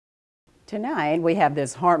Tonight, we have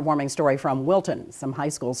this heartwarming story from Wilton. Some high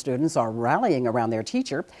school students are rallying around their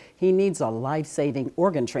teacher. He needs a life-saving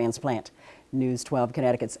organ transplant. News 12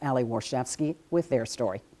 Connecticut's Ali Warshevsky with their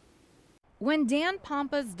story. When Dan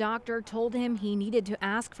Pompa's doctor told him he needed to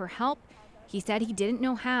ask for help, he said he didn't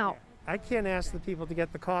know how. I can't ask the people to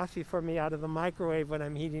get the coffee for me out of the microwave when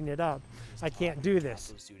I'm heating it up. I can't do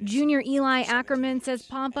this. Junior Eli Ackerman says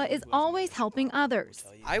Pompa is always helping others.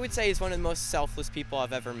 I would say he's one of the most selfless people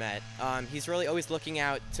I've ever met. He's really always looking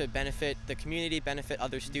out to benefit the community, benefit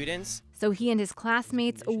other students. So he and his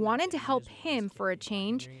classmates wanted to help him for a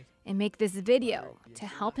change and make this video to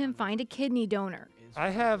help him find a kidney donor. I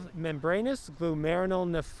have membranous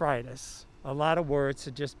glomerulonephritis. A lot of words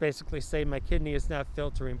to just basically say my kidney is not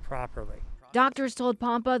filtering properly. Doctors told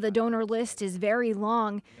Pompa the donor list is very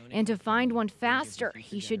long, and to find one faster,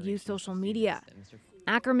 he should use social media.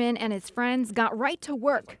 Ackerman and his friends got right to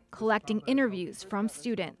work collecting interviews from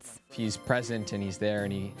students. He's present and he's there,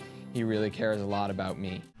 and he really cares a lot about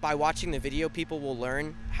me. By watching the video, people will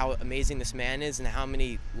learn how amazing this man is and how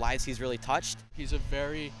many lives he's really touched. He's a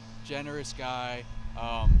very generous guy.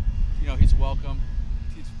 He's welcome.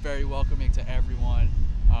 He's very welcoming to everyone.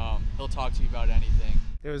 He'll talk to you about anything.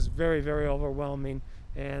 It was very, very overwhelming,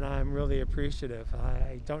 and I'm really appreciative.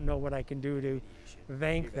 I don't know what I can do to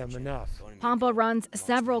thank them enough. Pompa runs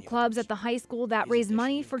several clubs at the high school that raise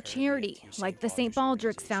money for charity, like the St.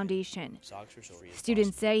 Baldrick's Foundation.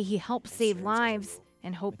 Students say he helps save lives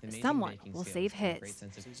and hope someone will save his.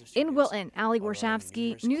 In Wilton, Ali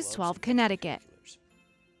Warshevsky, News 12 Connecticut.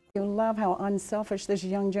 You love how unselfish this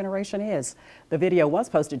young generation is. The video was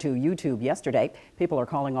posted to YouTube yesterday. People are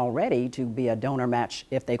calling already to be a donor match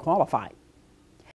if they qualify.